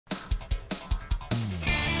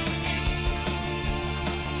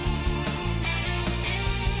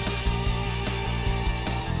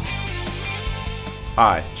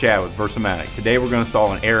Hi, Chad with Versa-Matic. Today we're going to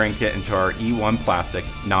install an air-in kit into our E1 plastic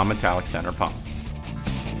non-metallic center pump.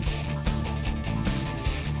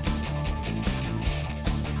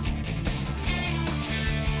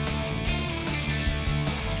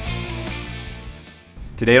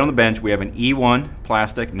 Today on the bench we have an E1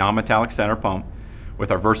 plastic non-metallic center pump with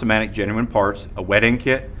our Versa-Matic genuine parts, a wet end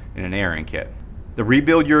kit, and an air-in kit. The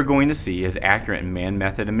rebuild you're going to see is accurate in man,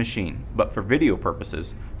 method, and machine, but for video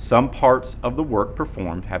purposes, some parts of the work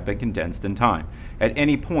performed have been condensed in time. At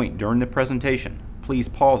any point during the presentation, please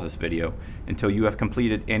pause this video until you have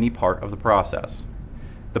completed any part of the process.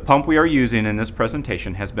 The pump we are using in this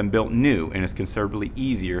presentation has been built new and is considerably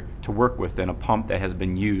easier to work with than a pump that has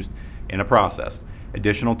been used in a process.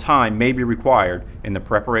 Additional time may be required in the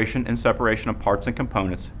preparation and separation of parts and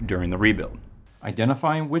components during the rebuild.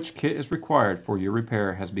 Identifying which kit is required for your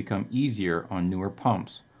repair has become easier on newer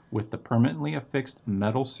pumps with the permanently affixed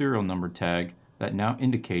metal serial number tag that now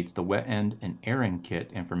indicates the wet end and air-in kit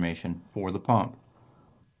information for the pump.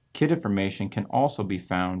 Kit information can also be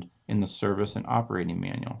found in the service and operating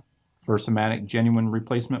manual. Versa-Matic genuine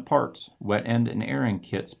replacement parts, wet end and air-in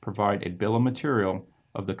kits provide a bill of material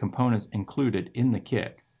of the components included in the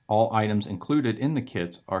kit. All items included in the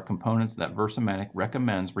kits are components that Versa-Matic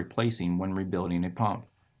recommends replacing when rebuilding a pump.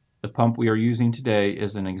 The pump we are using today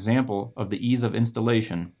is an example of the ease of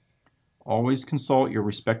installation. Always consult your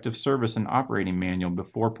respective service and operating manual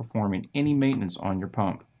before performing any maintenance on your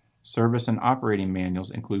pump. Service and operating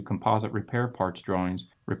manuals include composite repair parts drawings,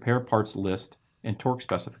 repair parts list, and torque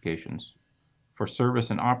specifications. For service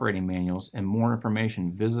and operating manuals and more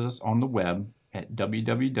information, visit us on the web at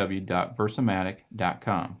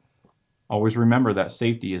www.versamatic.com. Always remember that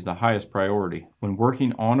safety is the highest priority. When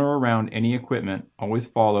working on or around any equipment, always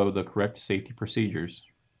follow the correct safety procedures.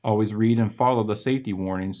 Always read and follow the safety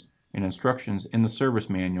warnings and instructions in the service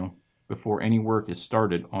manual before any work is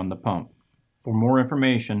started on the pump. For more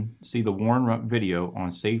information, see the warm-up video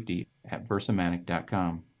on safety at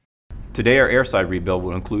versamatic.com. Today our airside rebuild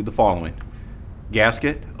will include the following: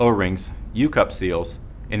 gasket, O-rings, U-cup seals,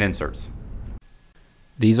 and inserts.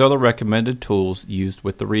 These are the recommended tools used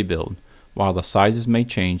with the rebuild. While the sizes may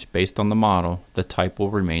change based on the model, the type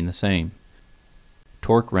will remain the same.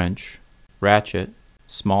 Torque wrench, ratchet,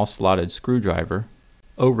 small slotted screwdriver,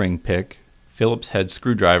 O-ring pick, Phillips head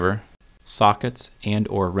screwdriver, sockets and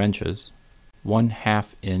or wrenches,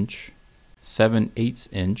 1/2 inch, 7/8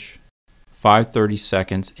 inch,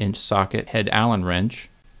 5/32 inch socket head Allen wrench.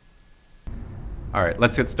 Alright,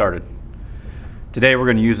 let's get started. Today we're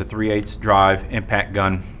going to use a 3/8 drive impact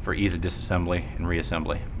gun for ease of disassembly and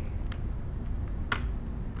reassembly.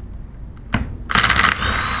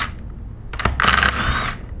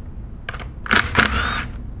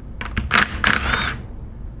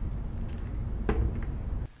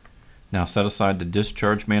 Now set aside the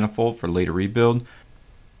discharge manifold for later rebuild.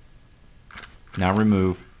 Now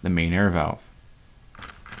remove the main air valve.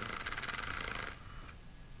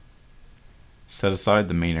 Set aside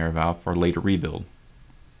the main air valve for later rebuild.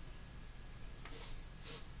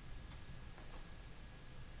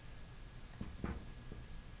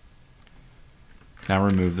 Now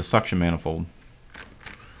remove the suction manifold.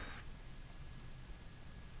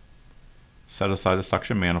 Set aside the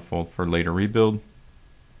suction manifold for later rebuild.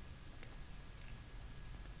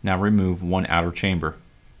 Now remove one outer chamber.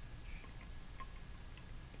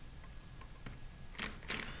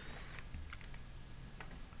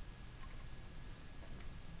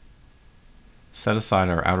 Set aside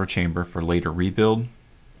our outer chamber for later rebuild.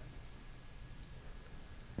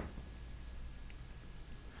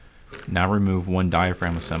 Now remove one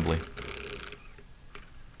diaphragm assembly.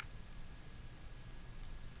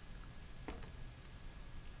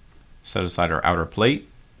 Set aside our outer plate.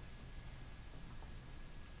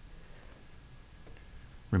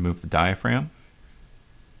 Remove the diaphragm.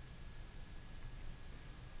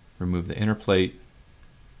 Remove the inner plate.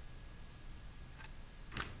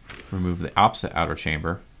 Remove the opposite outer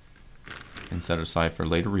chamber and set aside for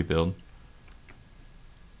later rebuild.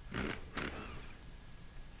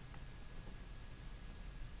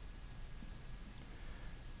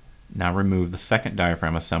 Now remove the second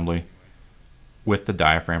diaphragm assembly with the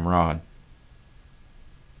diaphragm rod.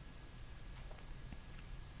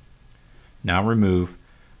 Now remove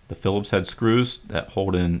the Phillips head screws that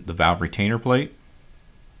hold in the valve retainer plate.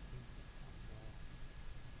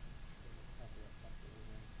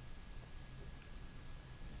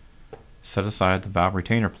 Set aside the valve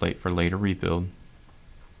retainer plate for later rebuild.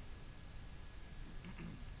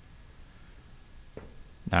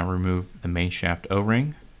 Now remove the main shaft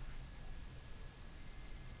O-ring.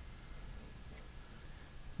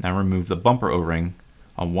 Now remove the bumper O-ring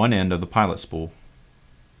on one end of the pilot spool.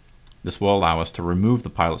 This will allow us to remove the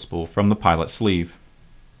pilot spool from the pilot sleeve.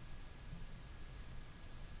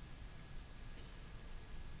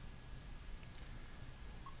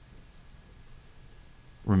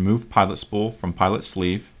 Remove pilot spool from pilot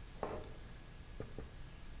sleeve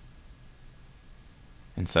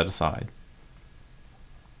and set aside.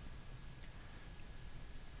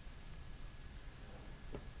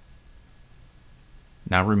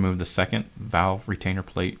 Now remove the second valve retainer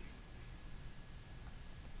plate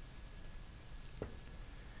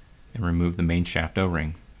and remove the main shaft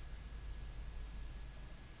O-ring.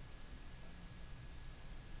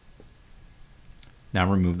 Now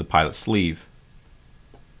remove the pilot sleeve.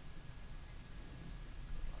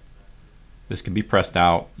 This can be pressed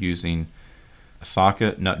out using a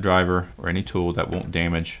socket, nut driver, or any tool that won't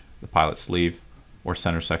damage the pilot sleeve or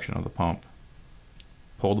center section of the pump.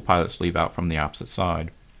 Pull the pilot sleeve out from the opposite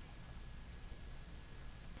side.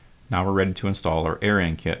 Now we're ready to install our air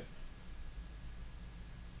end kit.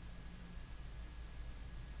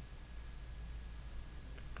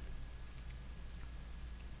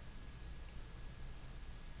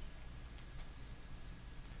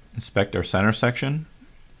 Inspect our center section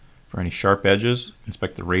for any sharp edges.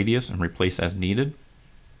 Inspect the radius and replace as needed.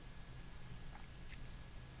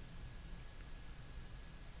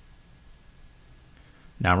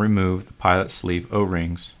 Now remove the pilot sleeve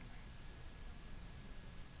O-rings.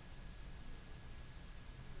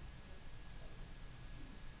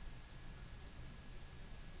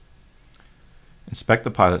 Inspect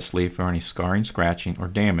the pilot sleeve for any scarring, scratching, or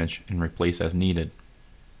damage and replace as needed.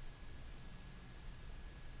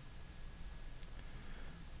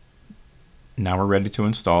 Now we're ready to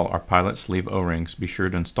install our pilot sleeve O-rings. Be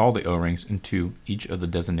sure to install the O-rings into each of the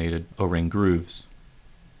designated O-ring grooves.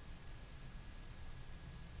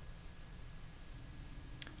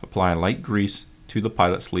 Apply light grease to the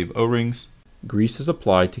pilot sleeve O-rings. Grease is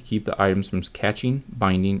applied to keep the items from catching,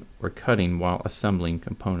 binding, or cutting while assembling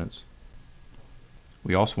components.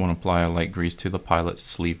 We also want to apply a light grease to the pilot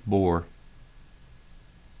sleeve bore.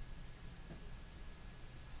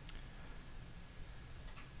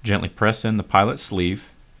 Gently press in the pilot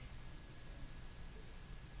sleeve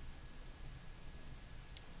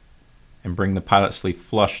and bring the pilot sleeve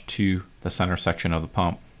flush to the center section of the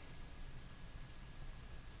pump.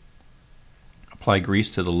 Apply grease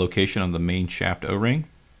to the location of the main shaft O-ring.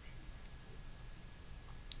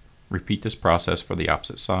 Repeat this process for the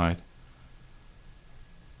opposite side.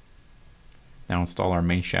 Now install our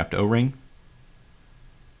main shaft O-ring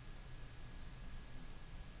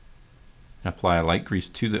and apply a light grease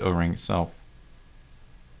to the O-ring itself.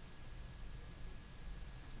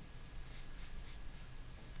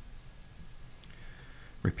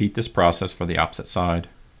 Repeat this process for the opposite side.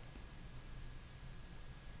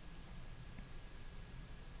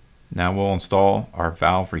 Now we'll install our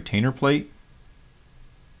valve retainer plate.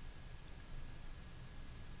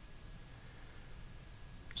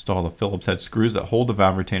 Install the Phillips head screws that hold the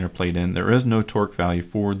valve retainer plate in. There is no torque value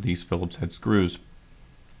for these Phillips head screws.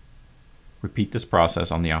 Repeat this process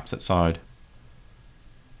on the opposite side.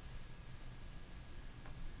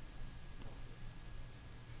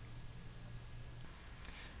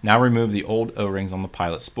 Now remove the old O-rings on the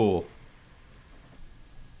pilot spool.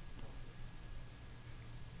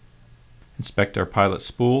 Inspect our pilot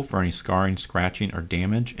spool for any scarring, scratching, or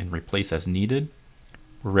damage and replace as needed.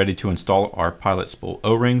 We're ready to install our pilot spool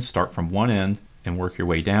O-rings. Start from one end and work your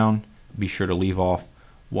way down. Be sure to leave off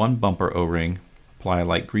one bumper O-ring. Apply a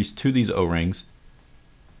light grease to these O-rings.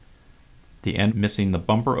 The end missing the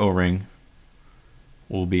bumper O-ring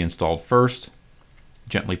will be installed first.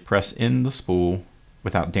 Gently press in the spool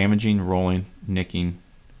without damaging, rolling, nicking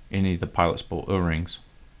any of the pilot spool O-rings.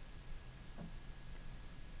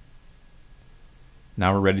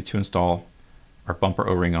 Now we're ready to install our bumper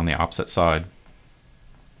O-ring on the opposite side.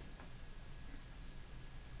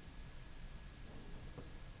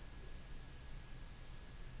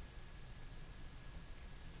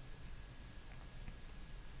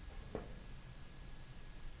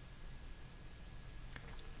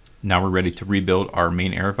 Now we're ready to rebuild our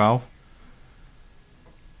main air valve.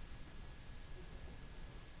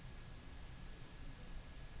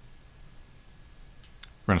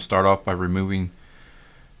 We're going to start off by removing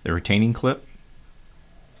the retaining clip.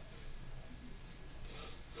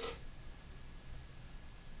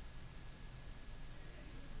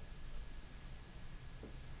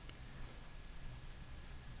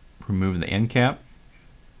 Remove the end cap.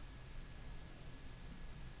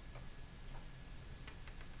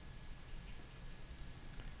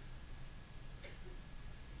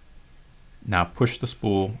 Now push the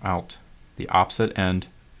spool out the opposite end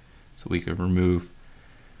so we can remove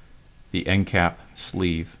the end cap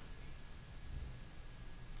sleeve.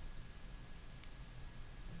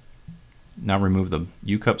 Now remove the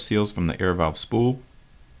U-cup seals from the air valve spool.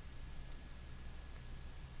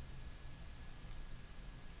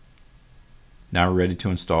 Now we're ready to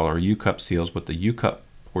install our U-cup seals with the U-cup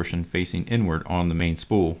portion facing inward on the main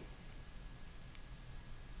spool.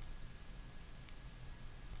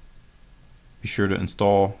 Be sure to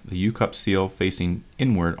install the U-cup seal facing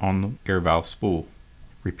inward on the air valve spool.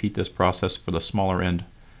 Repeat this process for the smaller end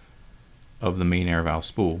of the main air valve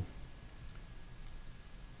spool.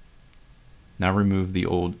 Now remove the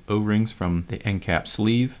old O-rings from the endcap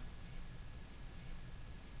sleeve.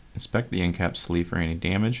 Inspect the endcap sleeve for any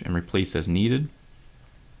damage and replace as needed.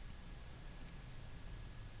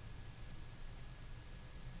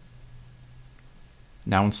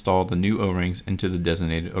 Now install the new O-rings into the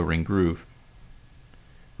designated O-ring groove.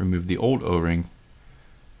 Remove the old O-ring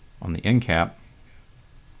on the end cap.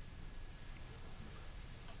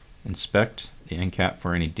 Inspect the end cap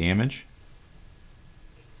for any damage.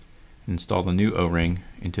 Install the new O-ring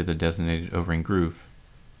into the designated O-ring groove.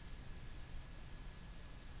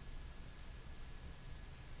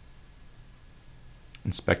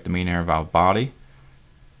 Inspect the main air valve body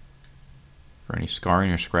for any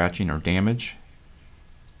scarring or scratching or damage.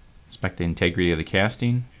 Inspect the integrity of the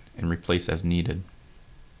casting and replace as needed.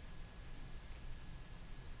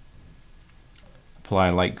 Apply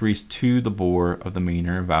light grease to the bore of the main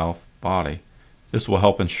air valve body. This will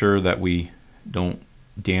help ensure that we don't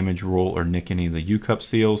damage, roll, or nick any of the U-cup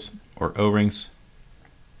seals or O-rings.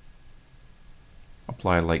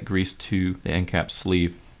 Apply light grease to the end cap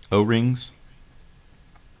sleeve O-rings.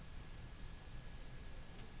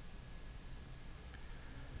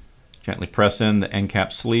 Gently press in the end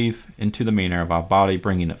cap sleeve into the main air valve body,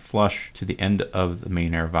 bringing it flush to the end of the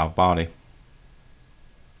main air valve body.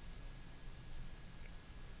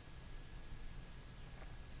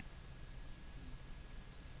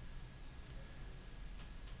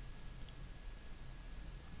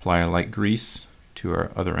 Apply a light grease to our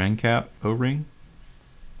other end cap O-ring.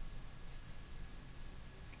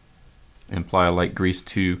 And apply a light grease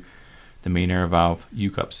to the main air valve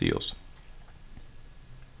U-cup seals.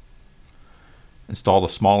 Install the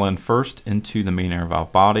small end first into the main air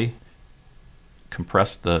valve body.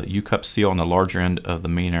 Compress the U-cup seal on the larger end of the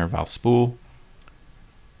main air valve spool.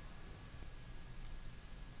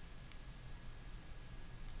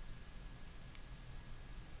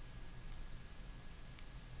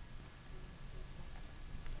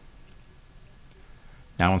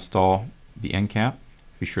 Now install the end cap.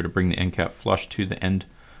 Be sure to bring the end cap flush to the end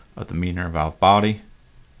of the main air valve body.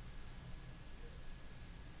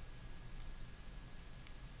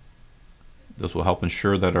 This will help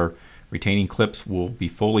ensure that our retaining clips will be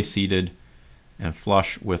fully seated and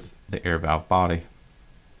flush with the air valve body.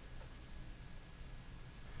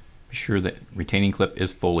 Be sure that retaining clip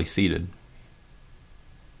is fully seated.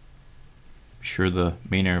 Be sure the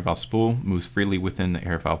main air valve spool moves freely within the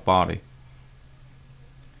air valve body.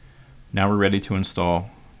 Now we're ready to install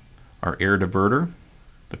our air diverter.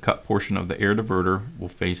 The cut portion of the air diverter will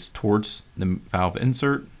face towards the valve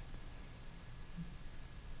insert.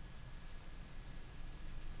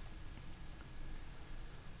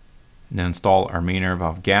 Now install our main air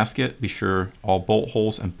valve gasket. Be sure all bolt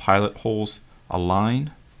holes and pilot holes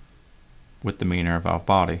align with the main air valve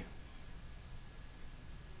body.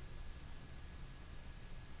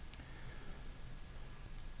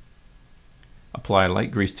 Apply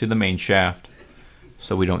light grease to the main shaft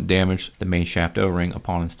so we don't damage the main shaft O-ring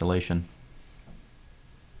upon installation.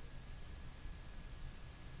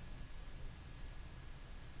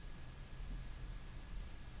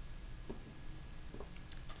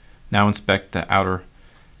 Now inspect the outer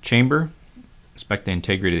chamber. Inspect the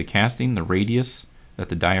integrity of the casting, the radius that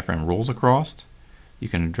the diaphragm rolls across. You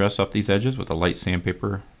can dress up these edges with a light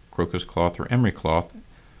sandpaper, crocus cloth, or emery cloth.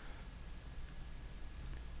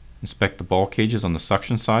 Inspect the ball cages on the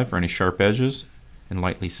suction side for any sharp edges and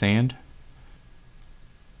lightly sand.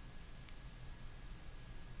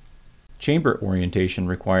 Chamber orientation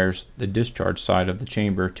requires the discharge side of the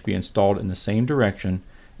chamber to be installed in the same direction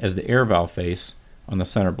as the air valve face on the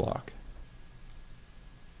center block.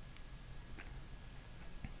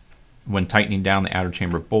 When tightening down the outer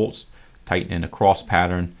chamber bolts, tighten in a cross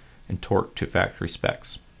pattern and torque to factory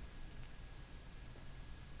specs.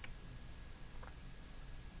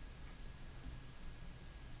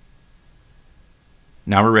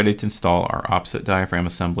 Now we're ready to install our opposite diaphragm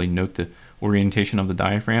assembly. Note the orientation of the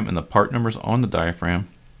diaphragm and the part numbers on the diaphragm.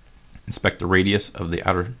 Inspect the radius of the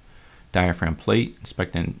outer diaphragm plate.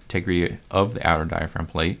 Inspect the integrity of the outer diaphragm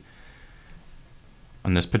plate.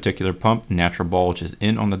 On this particular pump, the natural bulge is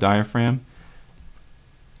in on the diaphragm.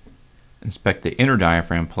 Inspect the inner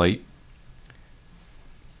diaphragm plate.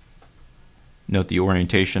 Note the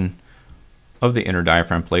orientation of the inner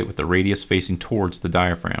diaphragm plate with the radius facing towards the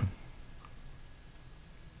diaphragm.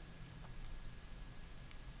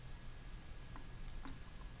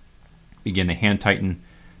 Begin to hand tighten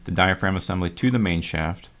the diaphragm assembly to the main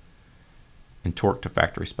shaft and torque to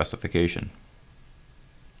factory specification.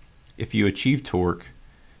 If you achieve torque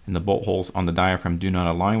and the bolt holes on the diaphragm do not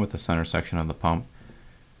align with the center section of the pump,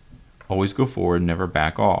 always go forward, never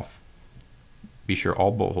back off. Be sure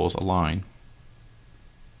all bolt holes align.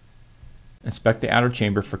 Inspect the outer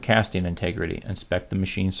chamber for casting integrity. Inspect the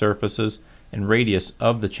machine surfaces and radius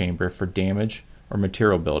of the chamber for damage or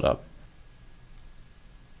material buildup.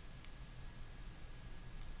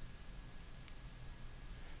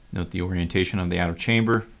 Note the orientation of the outer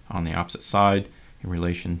chamber on the opposite side in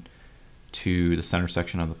relation to the center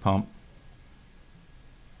section of the pump.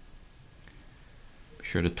 Be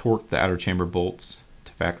sure to torque the outer chamber bolts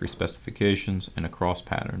to factory specifications in a cross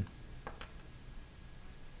pattern.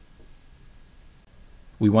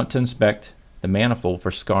 We want to inspect the manifold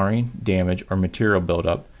for scarring, damage, or material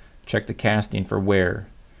buildup. Check the casting for wear.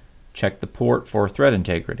 Check the port for thread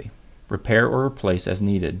integrity. Repair or replace as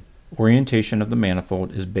needed. Orientation of the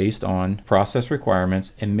manifold is based on process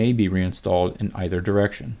requirements and may be reinstalled in either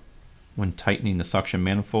direction. When tightening the suction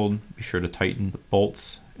manifold, be sure to tighten the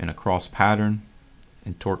bolts in a cross pattern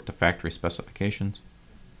and torque to factory specifications.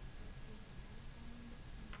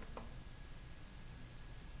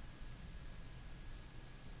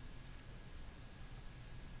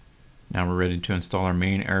 Now we're ready to install our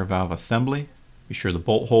main air valve assembly. Be sure the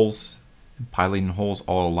bolt holes and piloting holes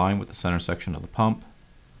all align with the center section of the pump.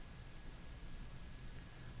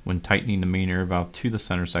 When tightening the main air valve to the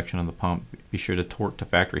center section of the pump, be sure to torque to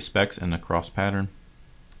factory specs in a cross pattern.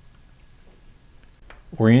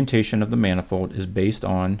 Orientation of the manifold is based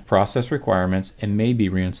on process requirements and may be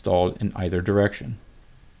reinstalled in either direction.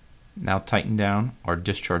 Now tighten down our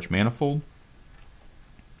discharge manifold.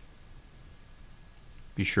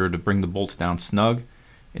 Be sure to bring the bolts down snug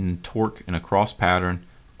and torque in a cross pattern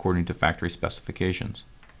according to factory specifications.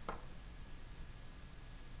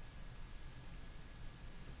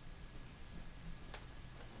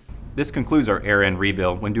 This concludes our air end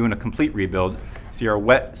rebuild. When doing a complete rebuild, see our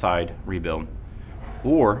wet side rebuild.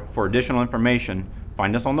 Or for additional information,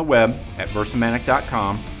 find us on the web at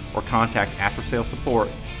Versamatic.com or contact after sales support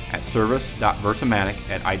at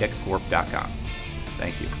service.versamatic@idexcorp.com.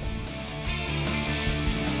 Thank you.